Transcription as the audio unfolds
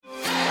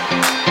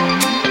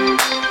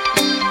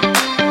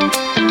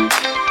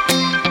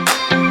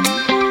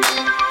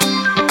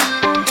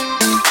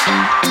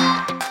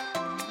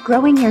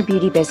Growing your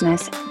beauty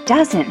business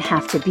doesn't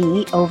have to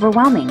be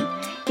overwhelming.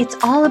 It's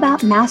all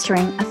about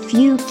mastering a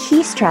few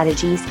key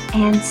strategies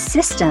and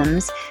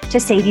systems to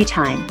save you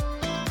time.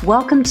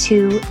 Welcome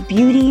to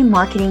Beauty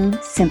Marketing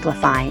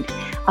Simplified,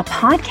 a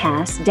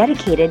podcast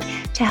dedicated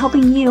to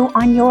helping you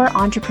on your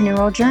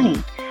entrepreneurial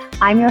journey.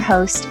 I'm your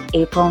host,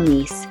 April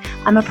Neese.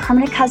 I'm a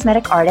permanent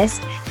cosmetic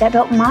artist that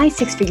built my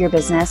six-figure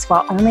business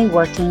while only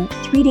working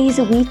 3 days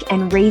a week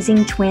and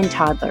raising twin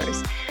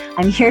toddlers.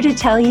 I'm here to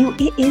tell you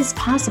it is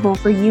possible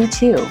for you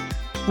too.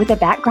 With a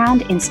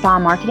background in spa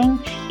marketing,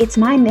 it's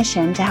my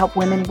mission to help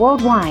women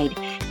worldwide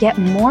get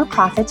more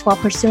profits while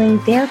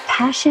pursuing their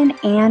passion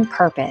and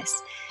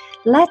purpose.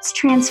 Let's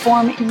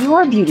transform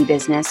your beauty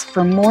business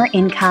for more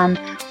income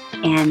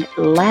and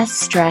less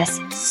stress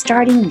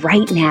starting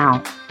right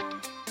now.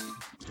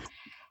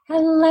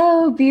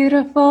 Hello,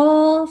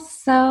 beautiful.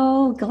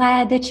 So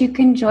glad that you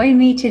can join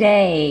me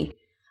today.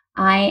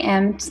 I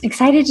am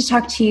excited to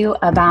talk to you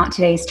about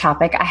today's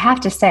topic. I have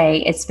to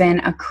say, it's been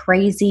a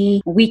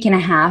crazy week and a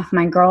half.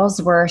 My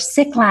girls were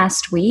sick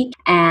last week,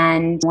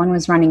 and one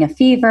was running a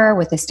fever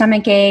with a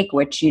stomach ache,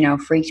 which,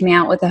 freaked me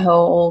out with the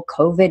whole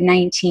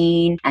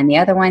COVID-19. And the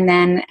other one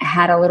then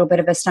had a little bit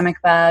of a stomach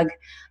bug.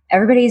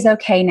 Everybody's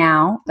okay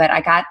now, but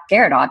I got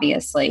scared,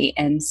 obviously.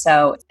 And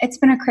so it's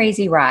been a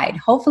crazy ride.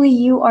 Hopefully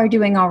you are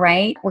doing all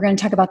right. We're going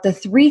to talk about the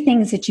 3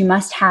 things that you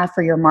must have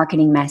for your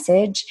marketing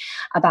message,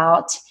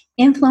 about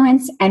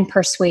influence and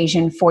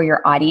persuasion for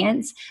your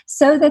audience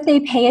so that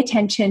they pay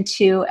attention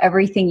to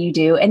everything you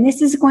do. And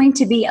this is going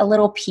to be a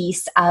little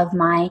piece of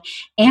my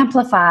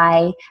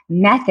Amplify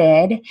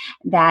method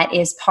that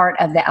is part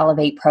of the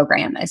Elevate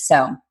program.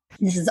 So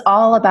this is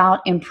all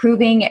about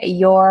improving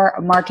your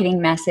marketing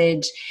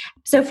message.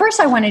 So first,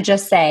 I want to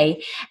just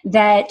say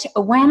that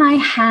when I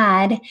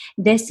had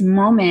this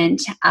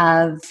moment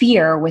of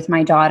fear with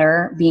my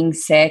daughter being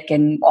sick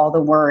and all the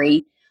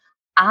worry,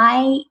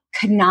 I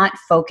could not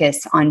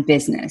focus on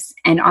business.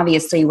 And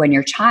obviously, when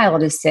your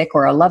child is sick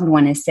or a loved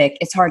one is sick,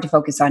 it's hard to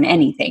focus on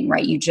anything,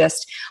 right? You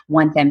just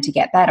want them to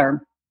get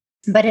better.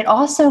 But it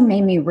also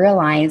made me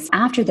realize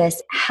after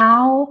this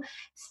how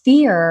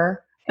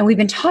fear, and we've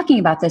been talking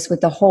about this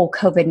with the whole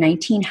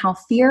COVID-19, how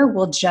fear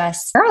will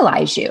just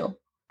paralyze you.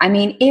 I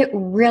mean, it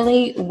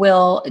really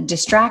will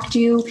distract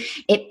you.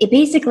 It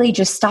basically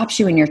just stops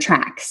you in your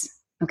tracks.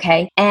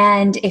 Okay.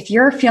 And if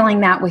you're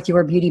feeling that with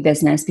your beauty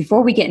business,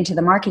 before we get into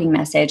the marketing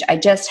message, I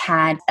just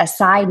had a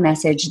side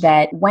message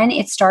that when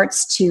it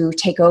starts to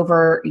take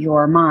over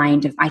your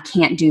mind, if I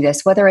can't do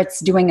this, whether it's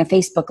doing a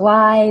Facebook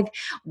Live,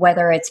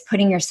 whether it's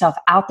putting yourself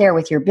out there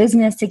with your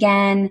business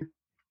again,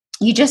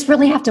 you just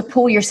really have to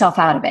pull yourself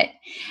out of it.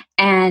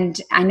 And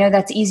I know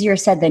that's easier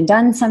said than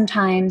done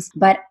sometimes,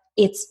 but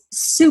it's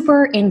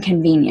super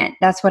inconvenient.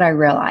 That's what I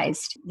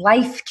realized.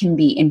 Life can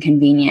be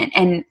inconvenient.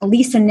 And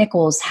Lisa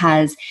Nichols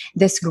has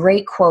this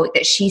great quote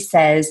that she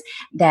says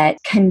that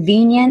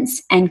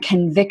convenience and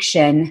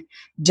conviction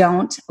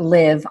don't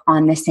live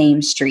on the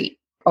same street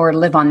or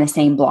live on the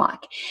same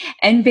block.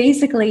 And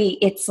basically,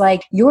 it's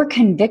like your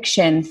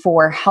conviction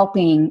for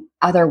helping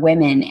other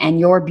women and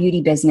your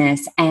beauty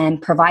business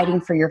and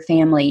providing for your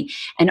family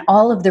and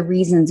all of the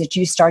reasons that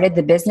you started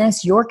the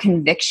business, your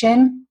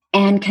conviction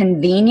and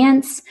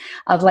convenience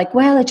of like,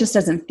 well, it just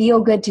doesn't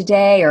feel good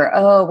today, or,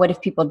 oh, what if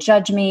people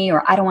judge me,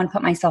 or I don't want to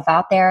put myself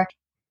out there.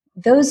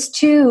 Those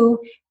two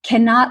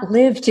cannot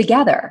live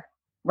together,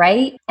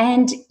 right?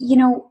 And,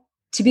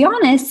 to be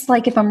honest,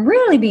 like if I'm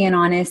really being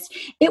honest,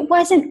 it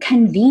wasn't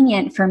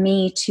convenient for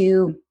me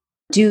to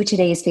do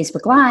today's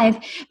Facebook Live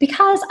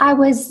because I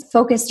was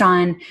focused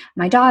on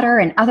my daughter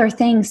and other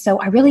things. So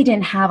I really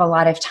didn't have a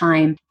lot of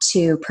time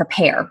to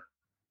prepare.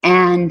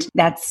 And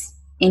that's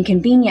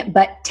inconvenient,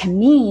 but to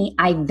me,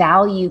 I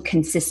value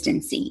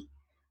consistency.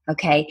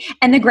 Okay.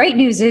 And the great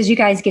news is you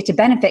guys get to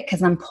benefit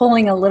because I'm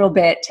pulling a little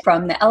bit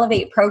from the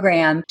Elevate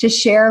program to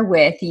share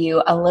with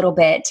you a little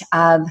bit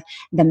of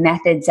the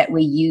methods that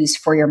we use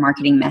for your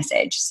marketing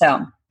message.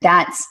 So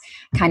that's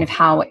kind of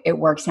how it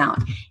works out.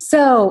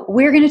 So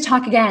we're going to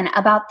talk again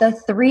about the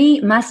 3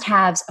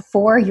 must-haves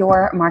for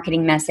your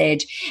marketing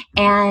message.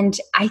 And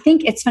I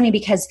think it's funny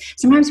because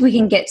sometimes we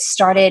can get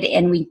started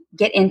and we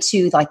get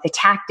into like the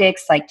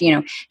tactics, like,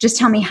 just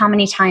tell me how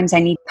many times I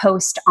need to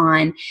post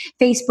on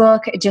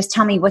Facebook. Just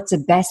tell me what's the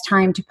best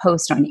time to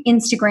post on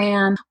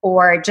Instagram,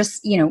 or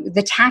just,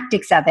 the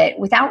tactics of it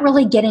without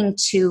really getting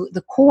to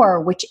the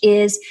core, which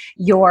is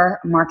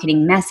your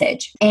marketing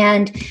message.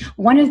 And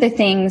one of the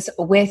things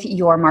with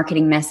your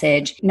marketing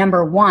message,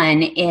 number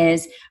 1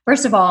 is,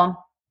 first of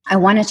all, I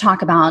want to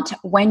talk about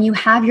when you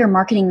have your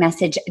marketing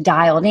message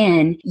dialed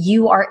in,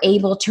 you are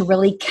able to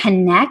really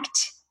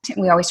connect.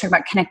 We always talk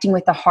about connecting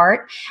with the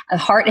heart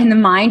and the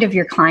mind of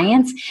your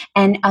clients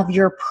and of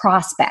your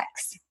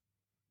prospects.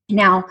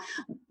 Now,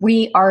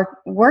 we're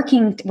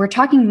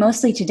talking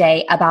mostly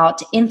today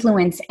about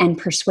influence and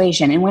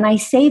persuasion. And when I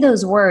say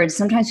those words,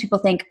 sometimes people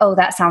think, oh,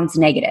 that sounds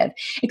negative,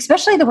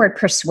 especially the word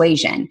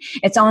persuasion.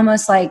 It's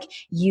almost like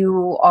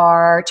you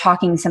are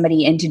talking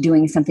somebody into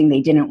doing something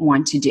they didn't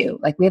want to do.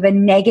 Like we have a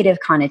negative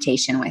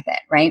connotation with it,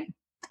 right?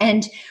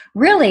 And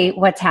really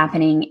what's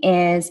happening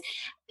is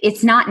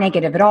it's not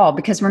negative at all,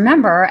 because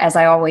remember, as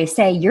I always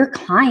say, your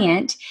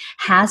client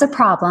has a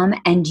problem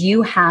and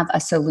you have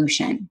a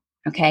solution.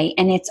 Okay.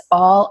 And it's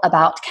all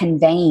about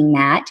conveying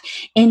that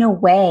in a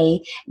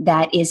way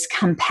that is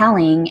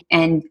compelling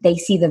and they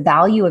see the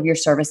value of your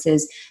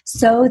services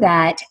so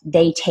that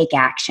they take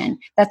action.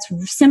 That's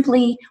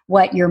simply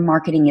what your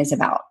marketing is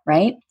about,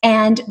 right?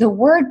 And the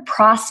word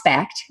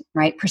prospect,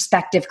 right?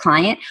 Prospective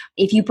client,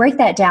 if you break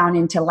that down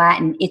into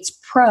Latin, it's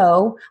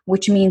pro,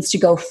 which means to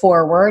go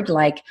forward,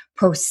 like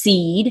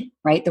proceed,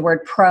 right? The word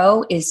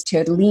pro is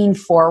to lean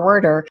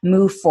forward or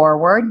move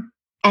forward.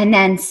 And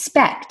then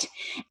spect.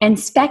 And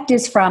spect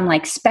is from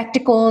like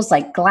spectacles,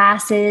 like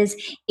glasses.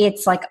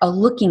 It's like a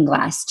looking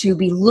glass to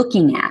be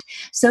looking at.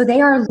 So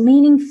they are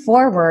leaning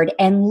forward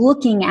and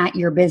looking at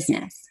your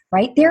business,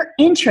 right? They're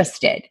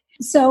interested.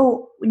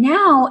 So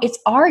now it's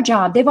our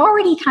job. They've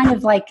already kind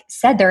of like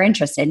said they're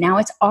interested. Now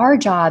it's our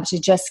job to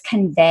just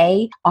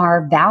convey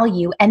our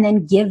value and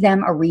then give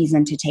them a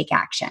reason to take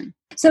action.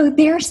 So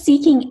they're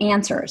seeking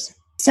answers.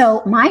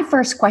 So my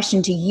first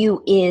question to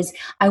you is,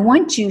 I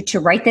want you to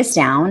write this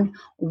down.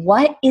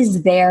 What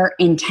is their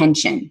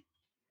intention?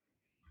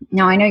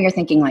 Now, I know you're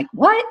thinking like,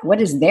 what? What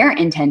is their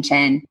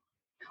intention?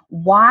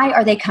 Why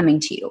are they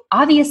coming to you?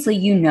 Obviously,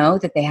 you know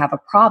that they have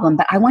a problem,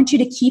 but I want you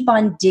to keep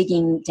on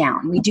digging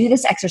down. We do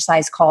this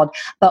exercise called,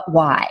 but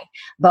why,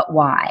 but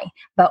why,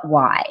 but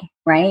why,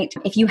 right?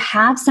 If you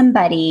have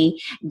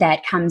somebody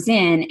that comes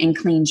in and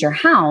cleans your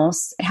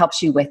house, it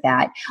helps you with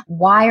that.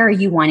 Why are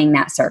you wanting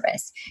that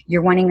service?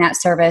 You're wanting that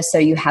service so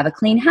you have a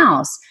clean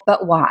house,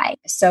 but why?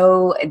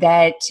 So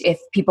that if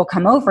people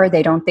come over,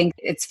 they don't think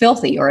it's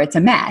filthy or it's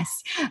a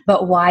mess.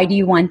 But why do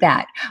you want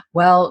that?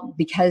 Well,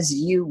 because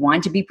you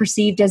want to be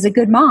perceived as a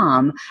good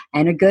mom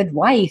and a good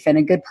wife and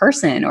a good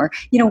person, or,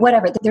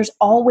 whatever. There's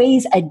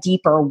always a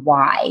deeper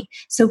why.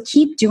 So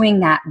keep doing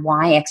that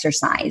why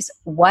exercise.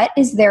 What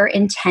is their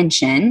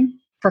intention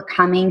for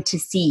coming to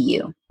see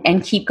you?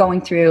 And keep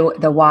going through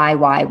the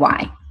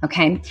why.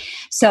 Okay.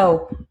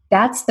 So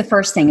that's the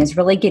first thing, is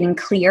really getting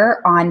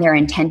clear on their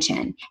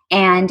intention.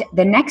 And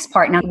the next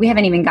part, now we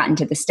haven't even gotten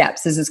to the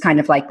steps. This is kind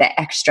of like the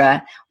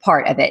extra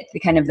part of it, the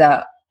kind of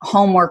the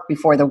homework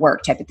before the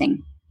work type of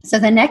thing. So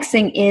the next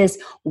thing is,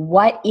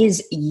 what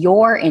is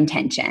your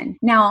intention?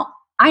 Now,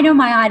 I know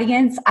my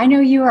audience. I know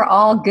you are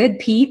all good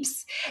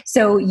peeps.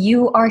 So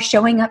you are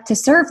showing up to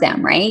serve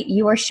them, right?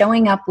 You are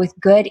showing up with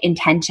good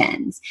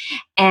intentions.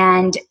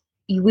 And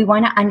we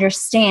want to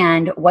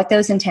understand what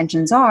those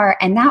intentions are.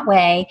 And that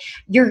way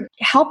you're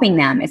helping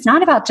them. It's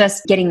not about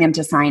just getting them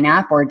to sign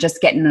up or just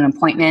getting an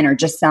appointment or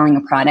just selling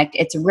a product.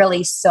 It's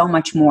really so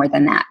much more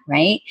than that,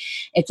 right?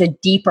 It's a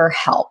deeper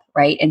help,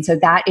 right? And so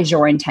that is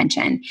your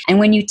intention. And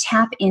when you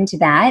tap into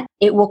that,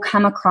 it will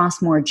come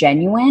across more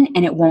genuine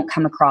and it won't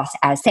come across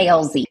as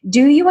salesy.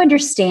 Do you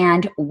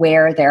understand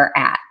where they're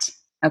at?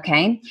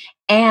 Okay.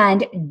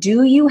 And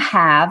do you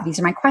have, these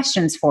are my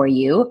questions for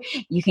you.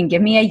 You can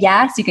give me a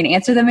yes. You can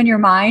answer them in your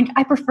mind.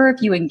 I prefer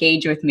if you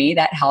engage with me.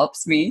 That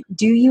helps me.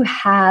 Do you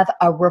have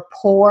a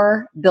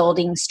rapport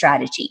building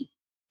strategy?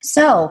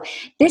 So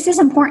this is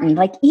important.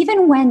 Like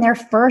even when they're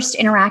first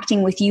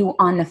interacting with you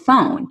on the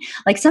phone,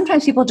 like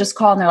sometimes people just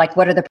call and they're like,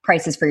 what are the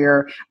prices for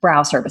your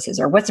brow services?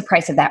 Or what's the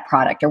price of that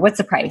product? Or what's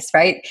the price,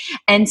 right?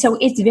 And so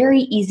it's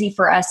very easy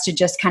for us to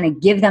just kind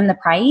of give them the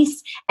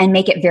price and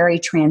make it very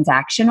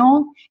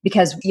transactional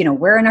because,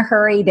 we're in a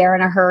hurry, they're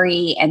in a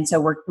hurry. And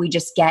so we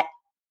just get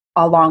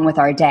along with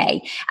our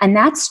day. And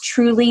that's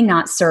truly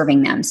not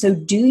serving them. So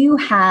do you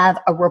have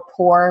a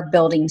rapport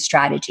building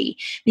strategy?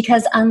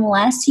 Because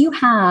unless you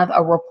have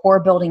a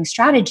rapport building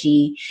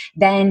strategy,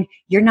 then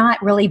you're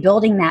not really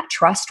building that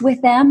trust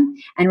with them.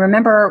 And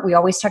remember, we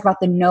always talk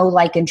about the know,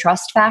 like, and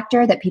trust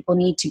factor, that people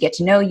need to get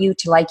to know you,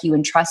 to like you,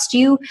 and trust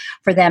you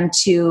for them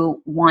to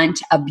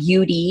want a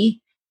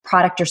beauty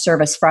product or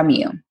service from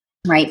you.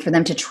 Right? For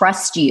them to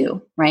trust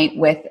you, right?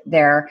 With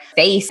their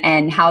face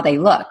and how they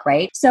look,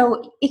 right?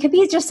 So it could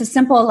be just a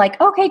simple like,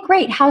 okay,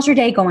 great. How's your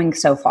day going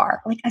so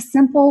far? Like a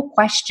simple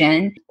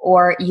question,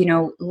 or,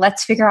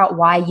 let's figure out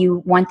why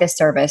you want this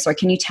service. Or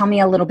can you tell me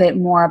a little bit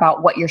more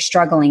about what you're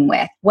struggling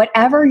with?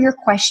 Whatever your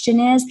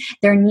question is,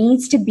 there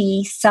needs to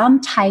be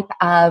some type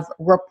of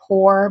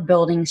rapport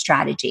building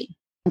strategy.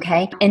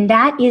 Okay. And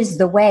that is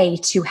the way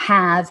to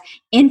have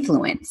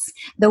influence.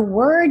 The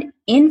word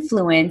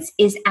influence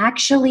is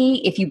actually,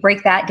 if you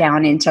break that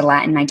down into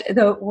Latin,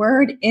 the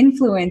word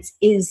influence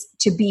is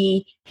to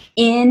be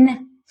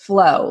in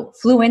flow.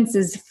 Fluence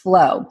is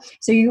flow.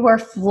 So you are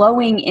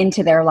flowing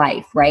into their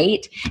life,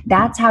 right?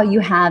 That's how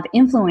you have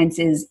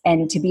influences,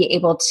 and to be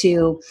able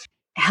to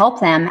help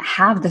them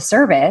have the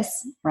service,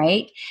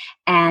 right?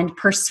 And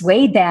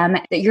persuade them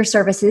that your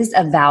service is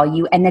of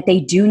value and that they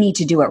do need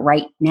to do it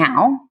right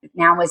now.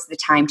 Now is the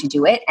time to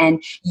do it.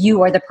 And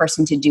you are the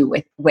person to do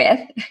it with,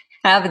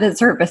 have the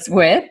service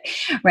with,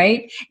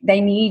 right? They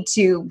need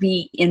to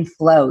be in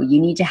flow. You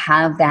need to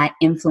have that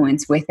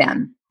influence with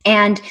them.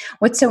 And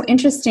what's so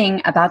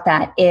interesting about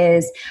that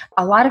is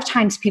a lot of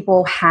times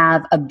people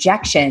have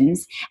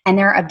objections, and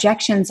their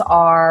objections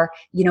are,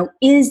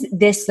 is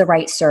this the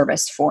right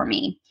service for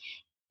me?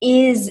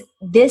 Is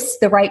this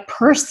the right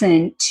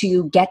person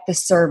to get the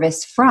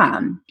service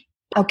from?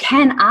 Oh,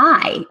 can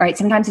I, right?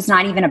 Sometimes it's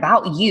not even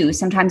about you.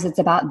 Sometimes it's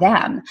about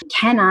them.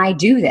 Can I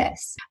do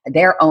this?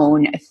 Their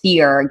own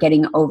fear,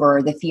 getting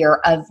over the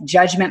fear of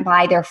judgment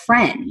by their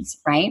friends,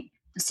 right?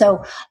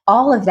 So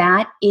all of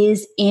that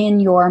is in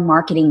your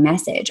marketing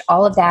message.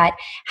 All of that,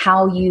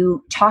 how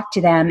you talk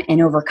to them and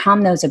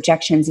overcome those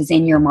objections, is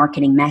in your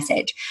marketing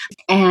message.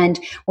 And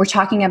we're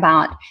talking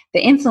about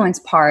the influence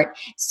part.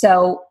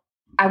 So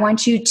I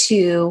want you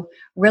to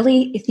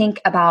really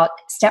think about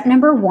step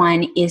number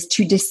 1 is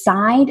to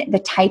decide the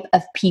type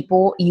of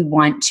people you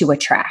want to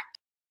attract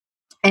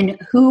and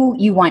who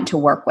you want to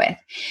work with.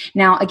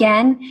 Now,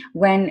 again,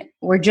 when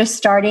we're just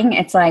starting,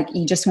 it's like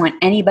you just want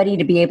anybody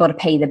to be able to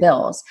pay the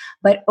bills.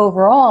 But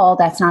overall,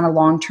 that's not a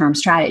long-term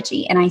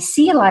strategy. And I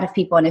see a lot of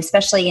people, and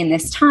especially in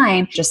this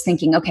time, just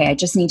thinking, okay, I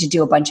just need to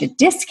do a bunch of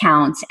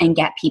discounts and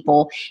get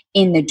people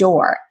in the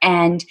door.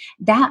 And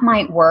that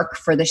might work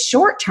for the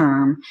short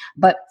term,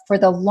 but for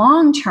the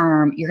long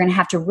term, you're going to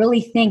have to really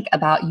think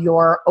about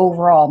your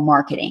overall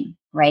marketing.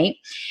 Right?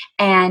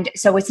 And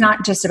so it's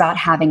not just about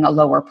having a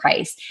lower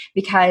price,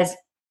 because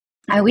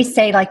I always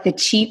say, like, the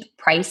cheap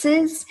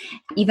prices,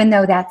 even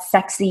though that's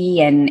sexy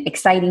and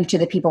exciting to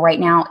the people right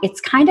now, it's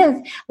kind of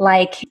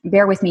like,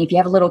 bear with me if you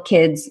have little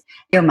kids,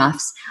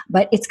 earmuffs,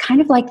 but it's kind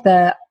of like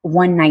the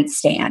one night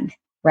stand,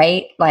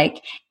 right?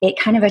 Like, it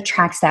kind of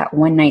attracts that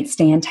one night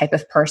stand type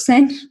of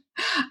person.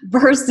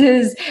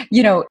 Versus,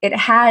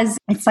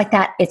 it's like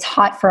that, it's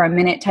hot for a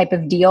minute type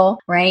of deal,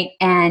 right?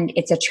 And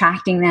it's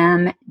attracting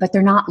them, but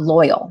they're not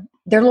loyal.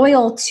 They're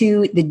loyal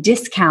to the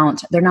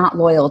discount. They're not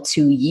loyal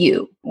to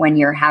you when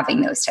you're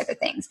having those type of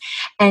things.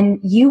 And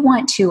you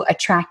want to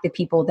attract the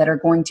people that are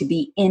going to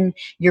be in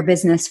your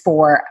business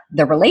for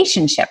the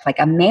relationship, like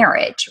a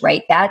marriage,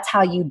 right? That's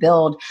how you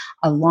build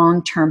a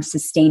long-term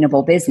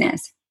sustainable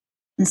business.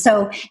 And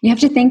so you have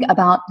to think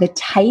about the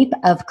type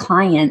of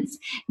clients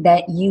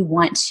that you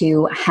want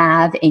to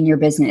have in your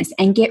business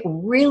and get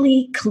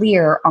really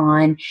clear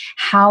on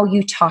how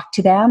you talk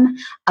to them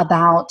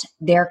about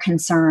their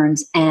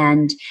concerns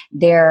and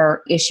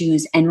their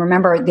issues. And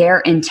remember,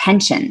 their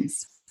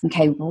intentions.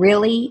 Okay,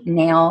 really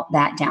nail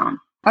that down.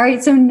 All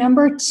right, so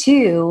number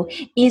 2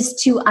 is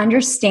to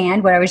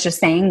understand what I was just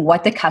saying,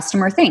 what the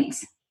customer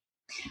thinks.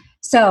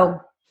 So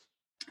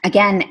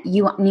again,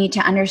 you need to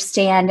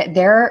understand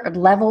their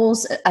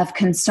levels of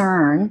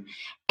concern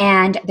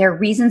and their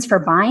reasons for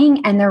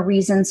buying and their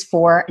reasons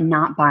for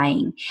not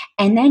buying.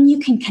 And then you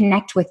can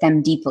connect with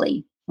them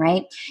deeply,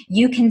 right?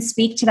 You can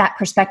speak to that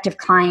prospective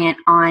client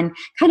on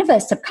kind of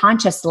a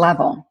subconscious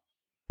level,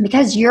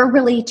 because you're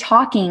really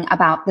talking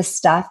about the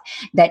stuff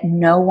that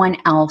no one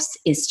else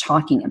is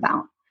talking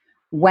about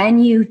when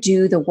you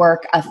do the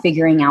work of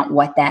figuring out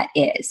what that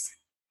is.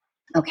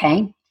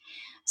 Okay?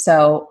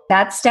 So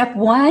that's step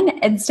 1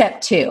 and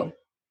step 2.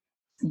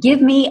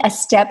 Give me a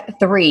step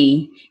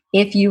 3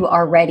 if you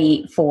are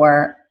ready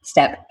for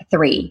step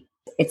 3.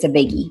 It's a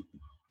biggie.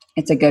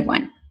 It's a good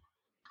one.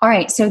 All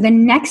right. So the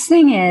next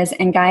thing is,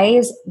 and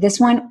guys, this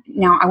one,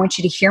 now I want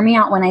you to hear me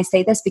out when I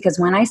say this, because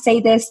when I say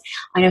this,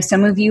 I know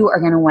some of you are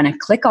going to want to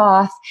click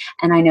off,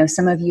 and I know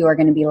some of you are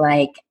going to be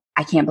like,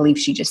 I can't believe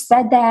she just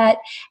said that.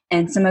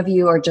 And some of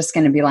you are just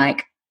going to be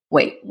like,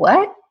 wait,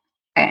 what?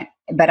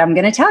 But I'm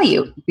going to tell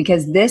you,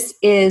 because this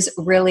is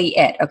really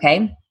it,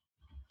 okay?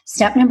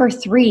 Step number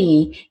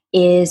 3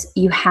 is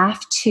you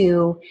have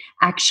to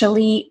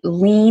actually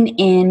lean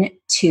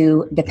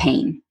into the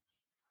pain.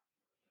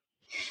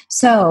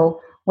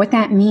 So what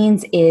that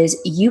means is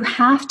you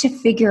have to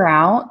figure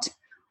out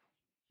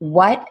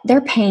what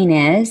their pain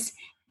is,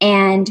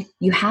 and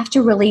you have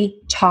to really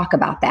talk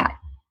about that,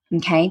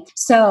 okay?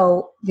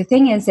 So the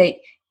thing is that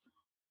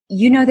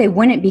they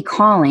wouldn't be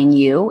calling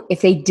you if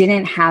they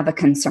didn't have a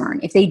concern,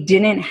 if they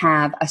didn't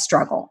have a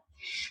struggle.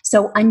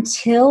 So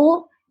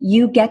until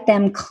you get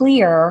them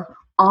clear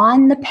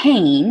on the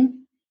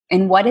pain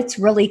and what it's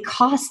really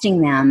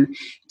costing them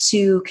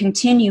to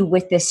continue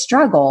with this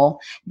struggle,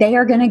 they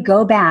are going to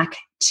go back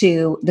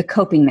to the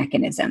coping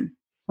mechanism,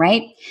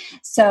 right?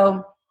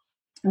 So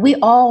we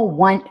all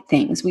want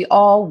things. We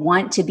all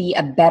want to be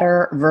a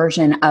better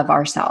version of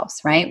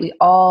ourselves, right? We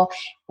all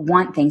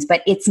want things,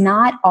 but it's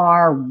not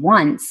our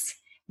wants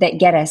that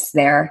get us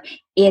there.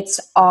 It's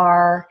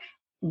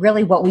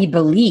really what we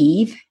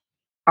believe.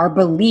 Our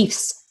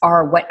beliefs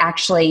are what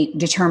actually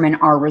determine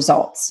our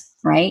results,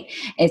 right?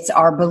 It's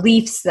our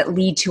beliefs that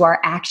lead to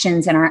our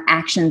actions, and our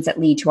actions that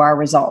lead to our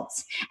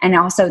results. And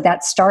also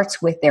that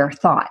starts with their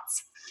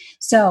thoughts.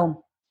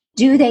 So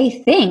do they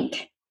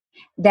think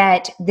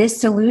that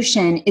this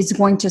solution is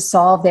going to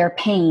solve their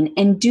pain?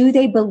 And do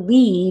they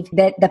believe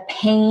that the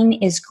pain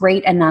is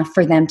great enough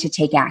for them to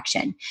take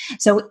action?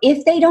 So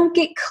if they don't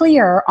get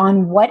clear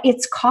on what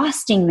it's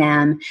costing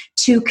them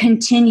to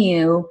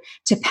continue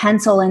to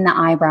pencil in the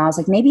eyebrows,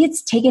 like maybe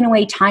it's taking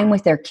away time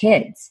with their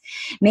kids.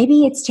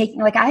 Maybe it's taking,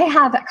 like I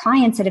have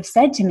clients that have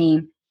said to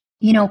me,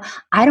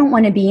 I don't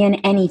want to be in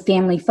any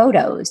family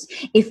photos.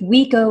 If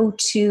we go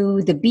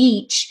to the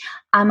beach,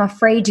 I'm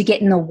afraid to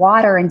get in the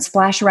water and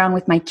splash around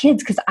with my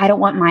kids because I don't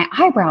want my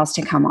eyebrows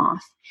to come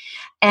off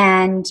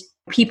and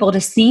people to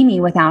see me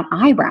without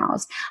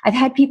eyebrows. I've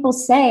had people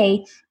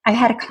say, I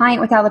had a client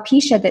with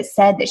alopecia that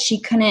said that she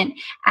couldn't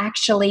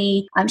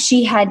actually,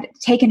 she had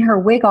taken her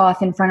wig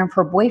off in front of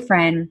her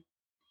boyfriend,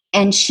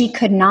 and she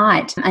could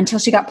not, until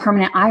she got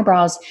permanent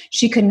eyebrows,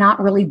 she could not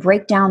really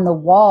break down the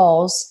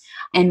walls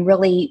and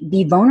really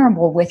be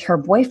vulnerable with her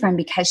boyfriend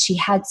because she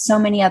had so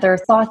many other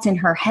thoughts in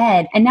her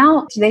head. And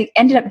now they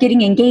ended up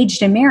getting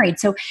engaged and married.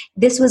 So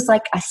this was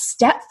like a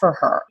step for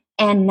her.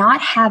 And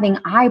not having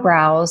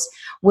eyebrows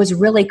was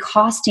really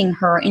costing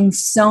her in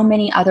so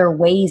many other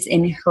ways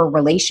in her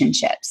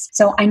relationships.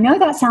 So I know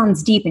that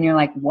sounds deep and you're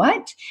like,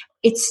 what?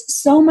 It's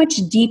so much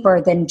deeper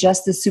than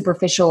just the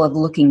superficial of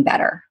looking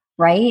better,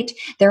 right?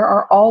 There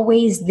are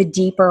always the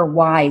deeper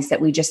whys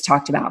that we just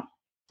talked about.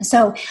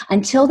 So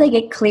until they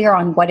get clear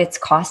on what it's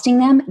costing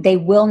them, they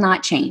will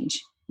not change,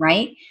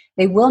 right?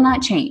 They will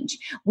not change.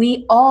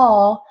 We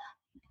all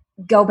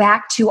go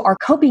back to our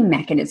coping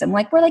mechanism.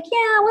 Like we're like,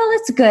 yeah, well,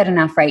 it's good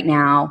enough right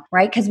now,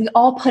 right? Because we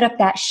all put up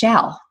that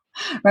shell,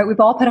 right? We've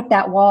all put up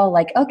that wall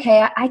like,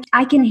 okay,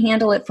 I can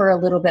handle it for a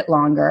little bit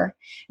longer.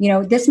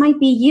 This might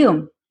be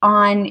you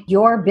on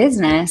your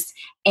business,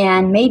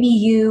 and maybe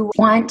you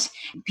want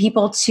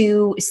people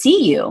to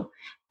see you.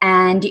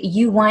 And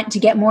you want to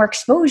get more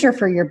exposure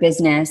for your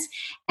business,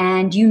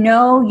 and you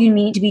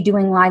need to be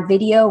doing live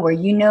video, or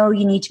you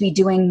need to be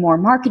doing more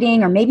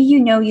marketing, or maybe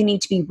you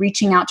need to be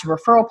reaching out to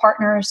referral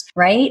partners,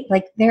 right?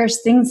 Like there's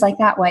things like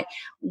that.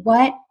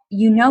 What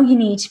you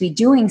need to be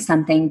doing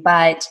something,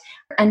 but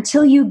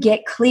until you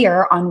get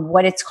clear on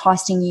what it's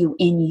costing you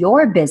in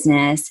your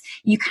business,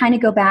 you kind of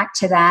go back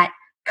to that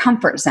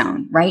comfort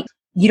zone, right?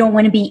 You don't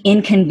want to be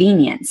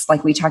inconvenienced,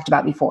 like we talked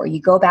about before.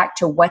 You go back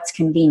to what's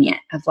convenient,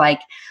 of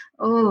like,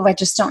 oh, I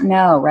just don't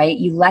know, right?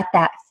 You let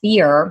that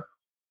fear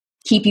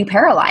keep you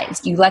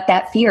paralyzed. You let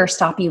that fear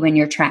stop you in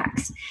your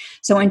tracks.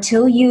 So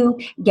until you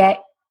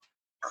get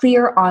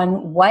clear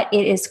on what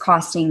it is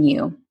costing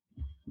you,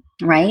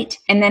 right?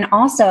 And then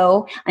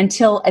also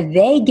until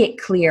they get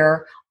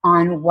clear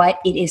on what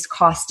it is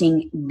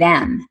costing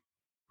them,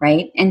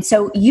 right? And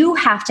so you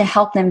have to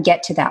help them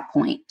get to that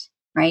point,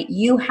 right?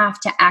 You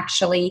have to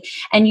actually,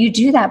 and you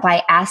do that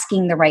by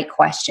asking the right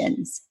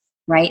questions,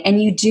 right?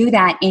 And you do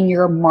that in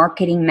your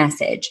marketing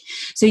message.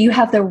 So you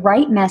have the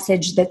right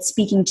message that's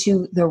speaking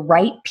to the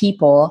right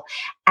people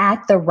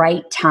at the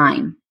right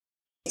time.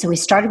 So we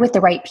started with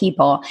the right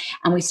people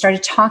and we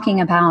started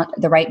talking about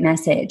the right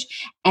message.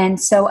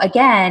 And so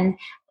again,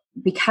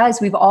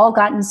 because we've all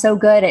gotten so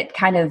good at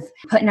kind of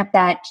putting up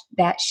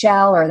that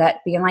shell, or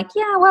that being like,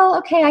 yeah, well,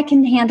 okay, I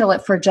can handle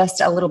it for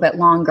just a little bit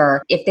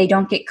longer. If they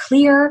don't get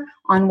clear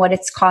on what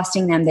it's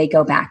costing them, they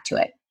go back to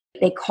it.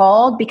 They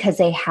called because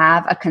they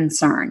have a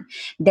concern.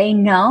 They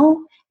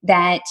know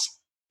that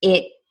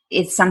it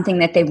is something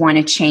that they want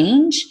to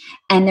change,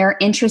 and they're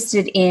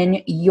interested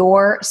in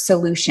your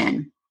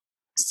solution.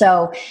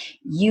 So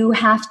you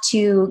have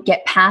to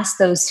get past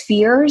those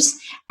fears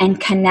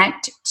and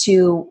connect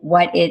to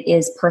what it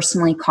is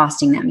personally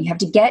costing them. You have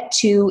to get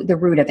to the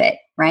root of it,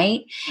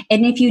 right?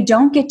 And if you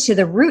don't get to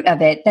the root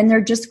of it, then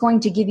they're just going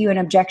to give you an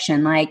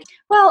objection like,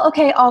 well,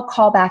 okay, I'll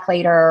call back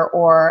later,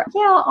 or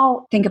yeah,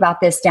 I'll think about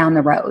this down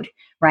the road,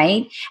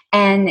 right?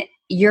 And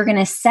you're going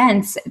to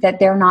sense that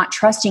they're not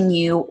trusting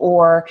you,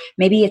 or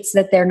maybe it's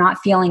that they're not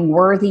feeling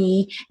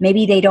worthy.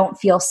 Maybe they don't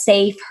feel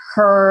safe,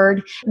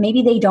 heard.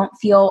 Maybe they don't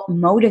feel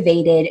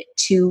motivated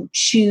to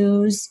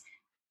choose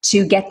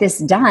to get this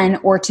done,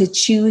 or to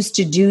choose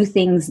to do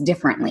things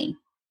differently.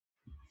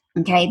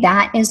 Okay,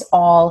 that is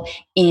all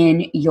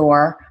in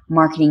your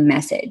marketing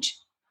message.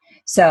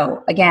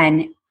 So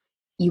again,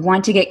 you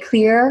want to get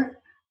clear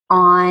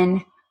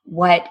on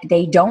what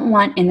they don't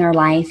want in their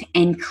life,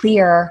 and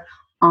clear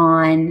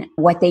on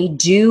what they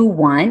do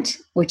want,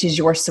 which is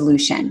your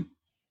solution.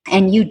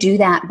 And you do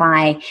that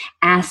by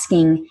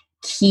asking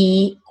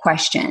key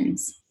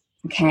questions.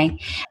 Okay.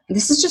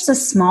 This is just a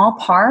small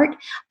part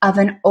of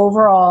an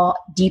overall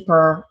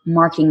deeper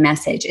marketing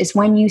message, is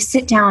when you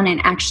sit down and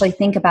actually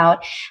think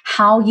about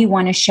how you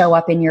want to show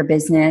up in your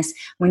business,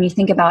 when you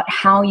think about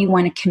how you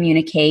want to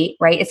communicate,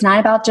 right? It's not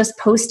about just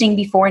posting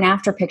before and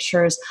after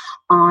pictures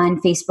on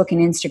Facebook and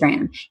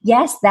Instagram.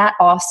 Yes, that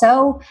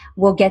also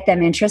will get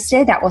them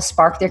interested. That will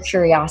spark their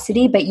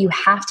curiosity, but you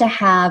have to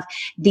have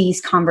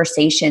these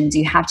conversations.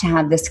 You have to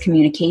have this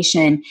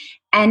communication.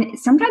 And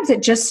sometimes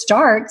it just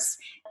starts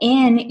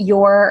in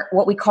your,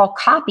 what we call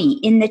copy,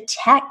 in the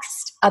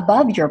text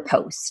above your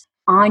post,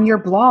 on your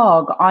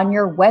blog, on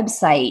your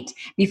website,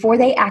 before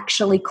they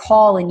actually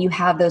call and you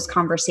have those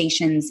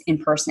conversations in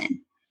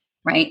person.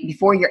 right?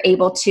 Before you're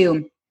able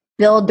to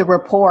build the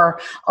rapport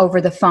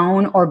over the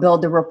phone or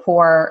build the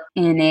rapport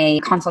in a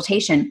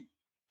consultation,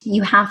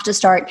 you have to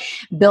start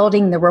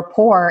building the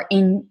rapport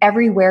in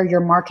everywhere your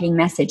marketing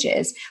message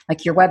is,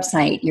 like your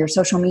website, your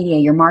social media,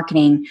 your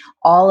marketing,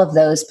 all of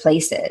those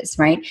places,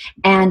 right?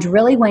 And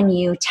really when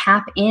you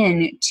tap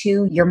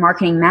into your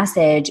marketing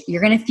message,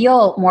 you're going to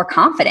feel more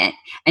confident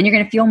and you're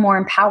going to feel more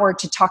empowered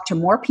to talk to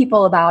more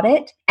people about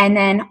it. And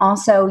then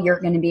also you're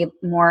going to be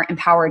more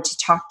empowered to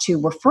talk to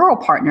referral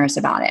partners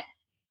about it.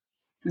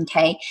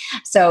 Okay,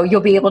 so you'll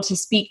be able to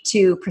speak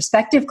to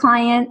prospective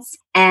clients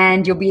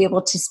and you'll be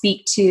able to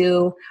speak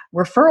to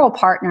referral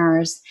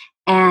partners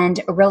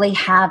and really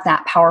have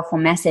that powerful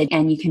message,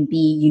 and you can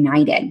be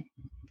united.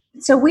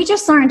 So we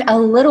just learned a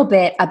little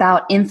bit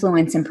about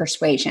influence and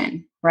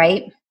persuasion,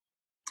 right?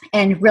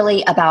 And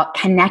really about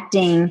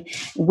connecting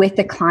with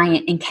the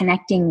client and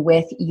connecting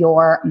with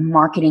your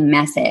marketing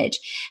message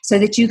so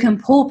that you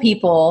can pull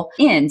people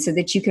in, so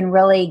that you can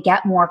really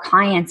get more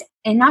clients,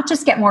 and not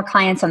just get more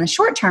clients on the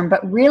short term,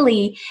 but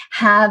really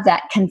have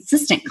that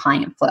consistent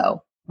client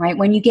flow, right?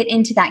 When you get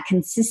into that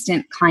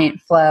consistent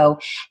client flow,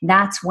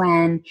 that's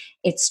when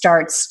it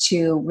starts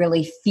to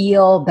really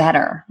feel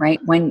better, right?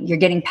 When you're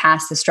getting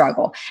past the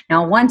struggle.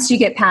 Now, once you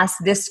get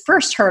past this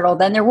first hurdle,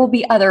 then there will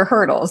be other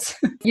hurdles.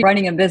 You're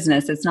running a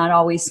business. It's not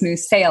always smooth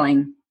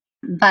sailing.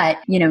 But,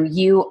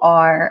 you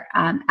are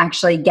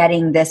actually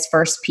getting this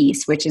first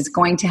piece, which is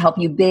going to help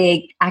you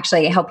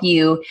help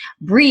you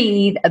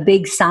breathe a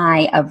big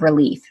sigh of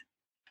relief.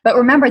 But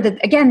remember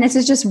that, again, this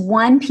is just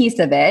one piece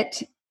of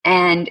it.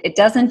 And it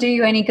doesn't do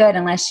you any good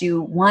unless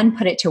you, one,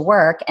 put it to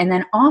work, and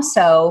then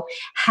also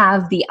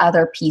have the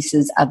other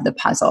pieces of the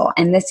puzzle.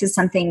 And this is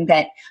something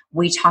that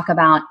we talk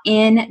about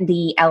in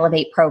the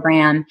Elevate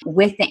program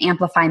with the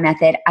Amplify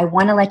method. I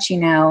want to let you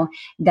know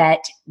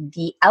that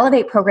the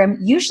Elevate program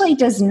usually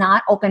does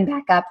not open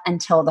back up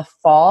until the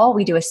fall.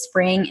 We do a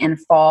spring and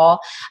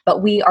fall,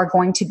 but we are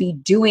going to be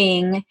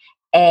doing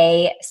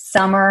a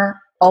summer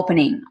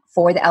opening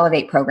for the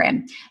Elevate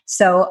program.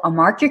 So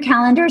mark your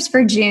calendars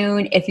for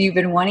June. If you've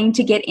been wanting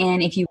to get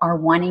in, if you are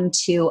wanting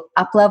to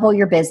up-level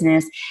your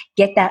business,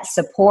 get that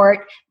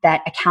support,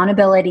 that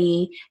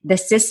accountability, the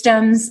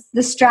systems,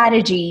 the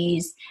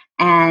strategies,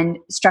 and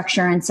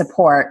structure and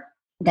support,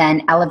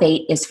 then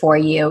Elevate is for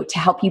you to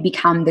help you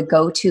become the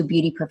go-to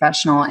beauty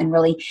professional and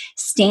really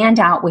stand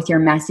out with your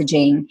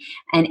messaging.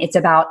 And it's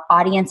about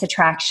audience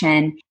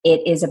attraction. It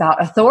is about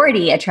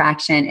authority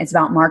attraction. It's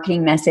about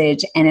marketing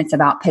message, and it's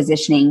about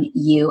positioning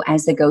you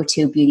as the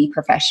go-to beauty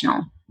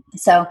professional.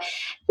 So,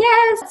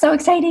 yes, so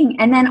exciting.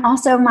 And then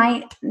also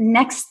my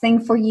next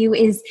thing for you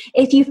is,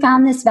 if you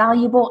found this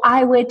valuable,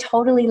 I would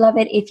totally love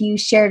it if you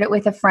shared it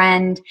with a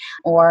friend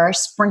or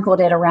sprinkled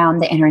it around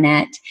the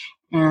internet.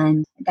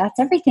 And that's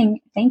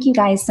everything. Thank you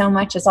guys so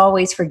much, as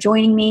always, for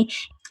joining me.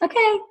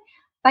 Okay.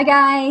 Bye,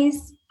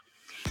 guys.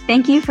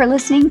 Thank you for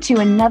listening to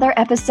another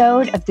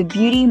episode of the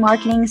Beauty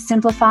Marketing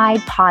Simplified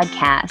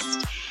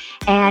podcast.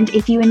 And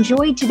if you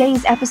enjoyed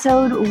today's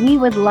episode, we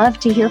would love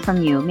to hear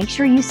from you. Make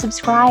sure you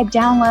subscribe,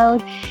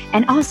 download,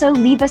 and also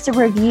leave us a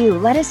review.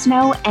 Let us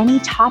know any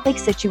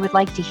topics that you would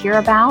like to hear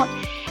about.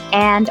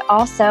 And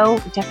also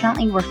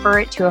definitely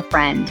refer it to a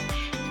friend.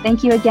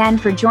 Thank you again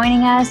for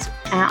joining us.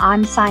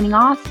 I'm signing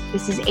off.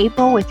 This is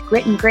April with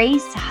Grit and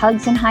Grace,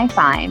 hugs and high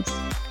fives.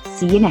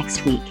 See you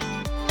next week.